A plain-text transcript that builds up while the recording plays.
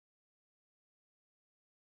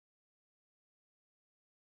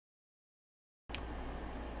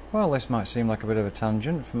Well, this might seem like a bit of a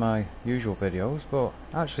tangent for my usual videos, but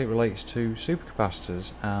actually it relates to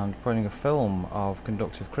supercapacitors and putting a film of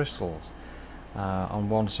conductive crystals on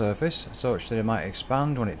one surface such that it might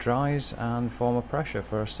expand when it dries and form a pressure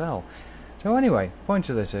for a cell. So anyway, the point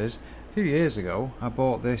of this is, a few years ago I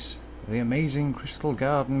bought the amazing Crystal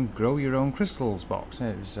Garden Grow Your Own Crystals box.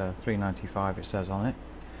 It was $3.95 it says on it,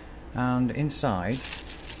 and inside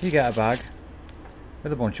you get a bag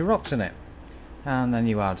with a bunch of rocks in it. And then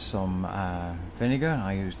you add some vinegar.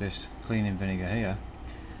 I use this cleaning vinegar here,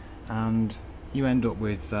 and you end up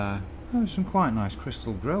with some quite nice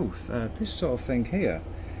crystal growth. This sort of thing here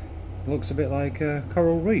looks a bit like a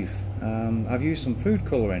coral reef. I've used some food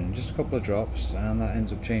colouring, just a couple of drops, and that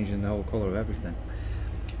ends up changing the whole colour of everything.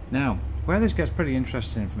 Now, where this gets pretty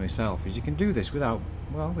interesting for myself is you can do this without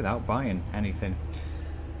buying anything.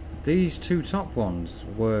 These two top ones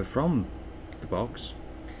were from the box.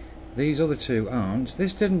 These other two aren't.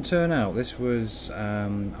 This didn't turn out. This was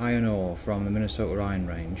iron ore from the Minnesota Iron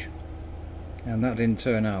Range, and that didn't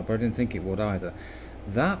turn out, but I didn't think it would either.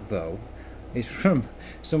 That though is from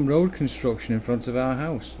some road construction in front of our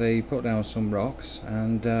house. They put down some rocks,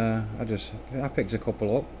 and I picked a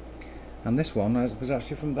couple up, and this one was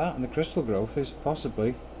actually from that, and the crystal growth is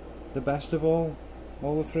possibly the best of all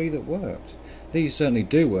the three that worked. These certainly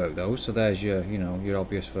do work though, so there's your your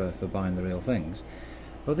obvious for buying the real things.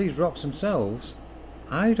 But these rocks themselves,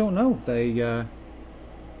 I don't know, they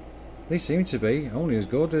seem to be only as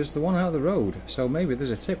good as the one out of the road, so maybe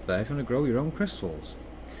there's a tip there if you want to grow your own crystals.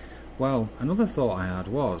 Well, another thought I had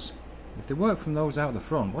was, if they work from those out the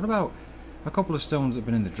front, what about a couple of stones that have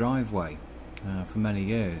been in the driveway for many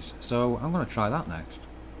years? So I'm going to try that next.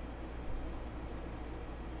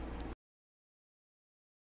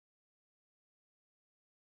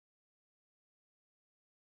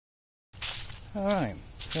 Alright,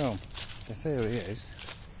 so the theory is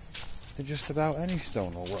that just about any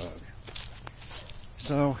stone will work.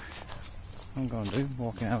 So I'm going to do,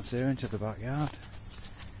 walking out here into the backyard,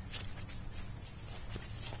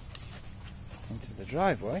 into the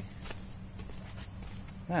driveway.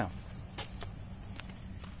 Now,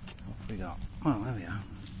 what have we got? Well, there we are.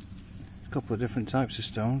 A couple of different types of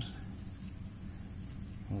stones.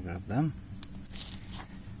 We'll grab them.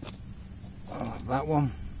 I'll have that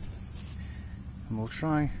one. And we'll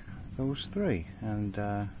try those three, and do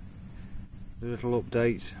a little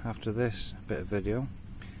update after this bit of video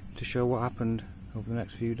to show what happened over the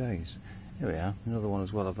next few days. Here we are, another one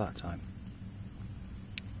as well of that type.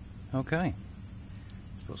 Okay,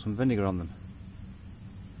 let's put some vinegar on them.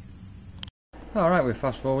 Alright, we've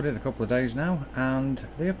fast forwarded a couple of days now, and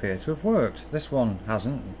they appear to have worked. This one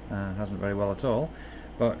hasn't very well at all,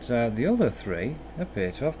 but the other three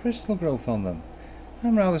appear to have crystal growth on them.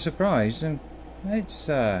 I'm rather surprised, and it's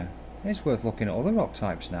worth looking at other rock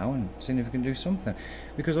types now and seeing if we can do something,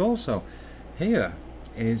 because also here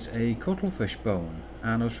is a cuttlefish bone,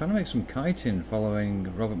 and I was trying to make some chitin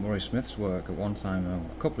following Robert Murray Smith's work at one time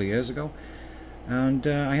a couple of years ago, and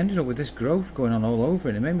I ended up with this growth going on all over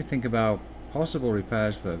it. It made me think about possible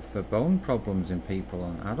repairs for bone problems in people,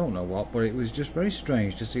 and I don't know what, but it was just very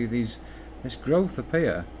strange to see this growth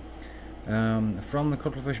appear from the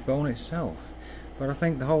cuttlefish bone itself. But I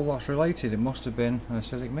think the whole lot's related. It must have been an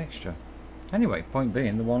acidic mixture. Anyway, point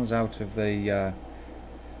being, the ones out of the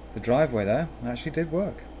driveway there actually did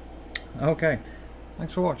work. Okay,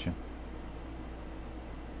 thanks for watching.